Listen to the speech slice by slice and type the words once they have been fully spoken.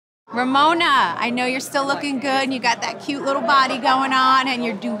Ramona, I know you're still looking good and you got that cute little body going on and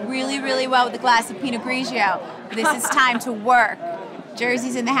you're doing really, really well with a glass of Pinot Grigio. This is time to work.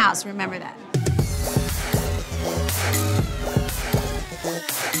 Jersey's in the house, remember that.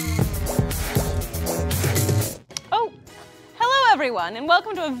 Oh, hello everyone and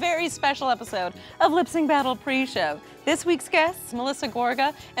welcome to a very special episode of Lip Sync Battle Pre-Show. This week's guests, Melissa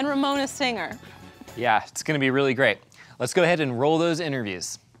Gorga and Ramona Singer. Yeah, it's gonna be really great. Let's go ahead and roll those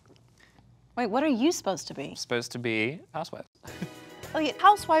interviews. Wait, what are you supposed to be? Supposed to be housewives. Oh yeah,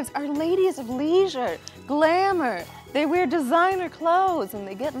 housewives are ladies of leisure, glamour. They wear designer clothes and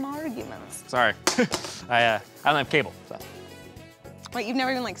they get in arguments. Sorry, I don't have cable, so. Wait, you've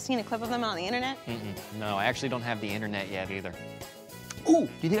never even seen a clip of them on the internet? No, I actually don't have the internet yet either. Ooh, do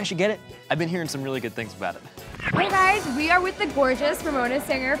you think I should get it? I've been hearing some really good things about it. Hey guys, we are with the gorgeous Ramona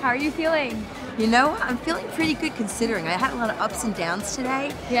Singer. How are you feeling? You know, I'm feeling pretty good considering. I had a lot of ups and downs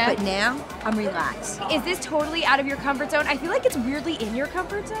today, but now I'm relaxed. Is this totally out of your comfort zone? I feel like it's weirdly in your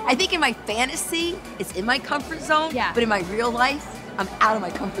comfort zone. I think in my fantasy, it's in my comfort zone, but in my real life, I'm out of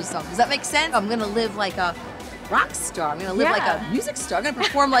my comfort zone. Does that make sense? I'm gonna live like a rock star. I'm gonna live like a music star. I'm gonna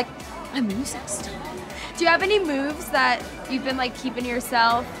perform like a music star. Do you have any moves that you've been keeping to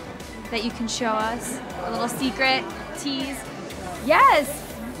yourself that you can show us? A little secret tease? Yes.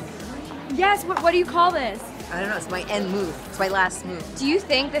 Yes, what do you call this? I don't know, it's my end move. It's my last move. Do you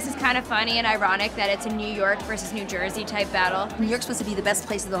think this is kind of funny and ironic that it's a New York versus New Jersey type battle? New York's supposed to be the best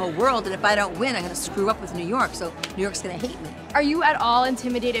place in the whole world, and if I don't win, I'm gonna screw up with New York, so New York's gonna hate me. Are you at all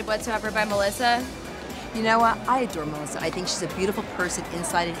intimidated whatsoever by Melissa? You know what? I adore Melissa. I think she's a beautiful person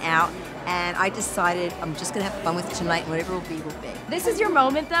inside and out, and I decided I'm just gonna have fun with it tonight, and whatever will be, will be. This is your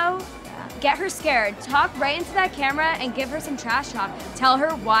moment, though. Get her scared. Talk right into that camera and give her some trash talk. Tell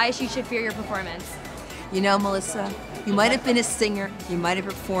her why she should fear your performance. You know, Melissa, you might have been a singer, you might have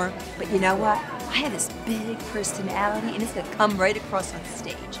performed, but you know what? I have this big personality, and it's gonna come right across on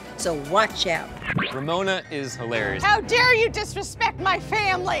stage. So watch out. Ramona is hilarious. How dare you disrespect my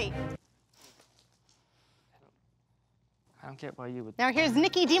family! I don't get why you would. Now here's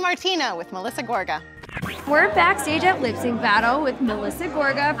Nikki DiMartino with Melissa Gorga. We're backstage at Lip Sync Battle with Melissa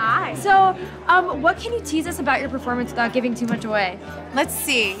Gorga. Hi. So, what can you tease us about your performance without giving too much away? Let's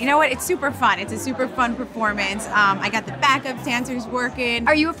see. You know what? It's super fun. It's a super fun performance. I got the backup dancers working.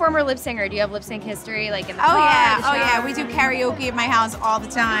 Are you a former lip singer? Do you have lip sync history, in the Oh car, yeah, the shower? oh yeah. We do karaoke at my house all the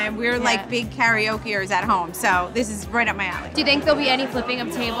time. We're like big karaokeers at home, so this is right up my alley. Do you think there'll be any flipping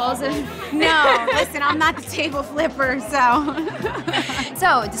of tables? No, listen, I'm not the table flipper, so.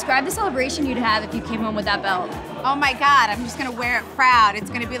 So, describe the celebration you'd have if you came home with that belt. Oh my God, I'm just gonna wear it proud.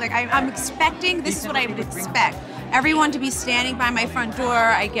 It's gonna be like, I'm expecting, this is what I would expect. Everyone to be standing by my front door.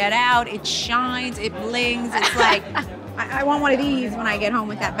 I get out, it shines, it blings. It's like, I want one of these when I get home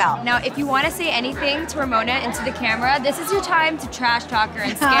with that belt. Now, if you want to say anything to Ramona into the camera, this is your time to trash talk her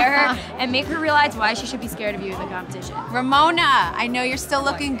and scare her and make her realize why she should be scared of you in the competition. Ramona, I know you're still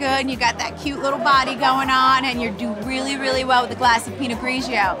looking good and you got that cute little body going on and you're doing really, really well with a glass of Pinot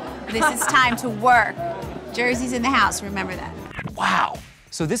Grigio. This is time to work. Jersey's in the house, remember that. Wow.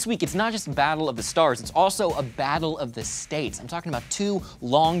 So this week, it's not just a battle of the stars, it's also a battle of the states. I'm talking about two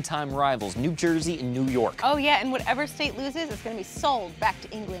longtime rivals, New Jersey and New York. Oh yeah, and whatever state loses, it's gonna be sold back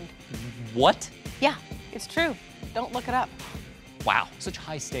to England. What? Yeah, it's true. Don't look it up. Wow, such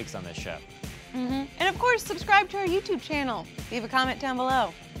high stakes on this show. And of course, subscribe to our YouTube channel. Leave a comment down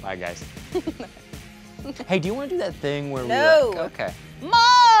below. Bye, guys. Hey, do you want to do that thing where No. we... Okay.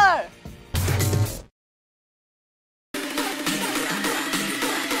 More!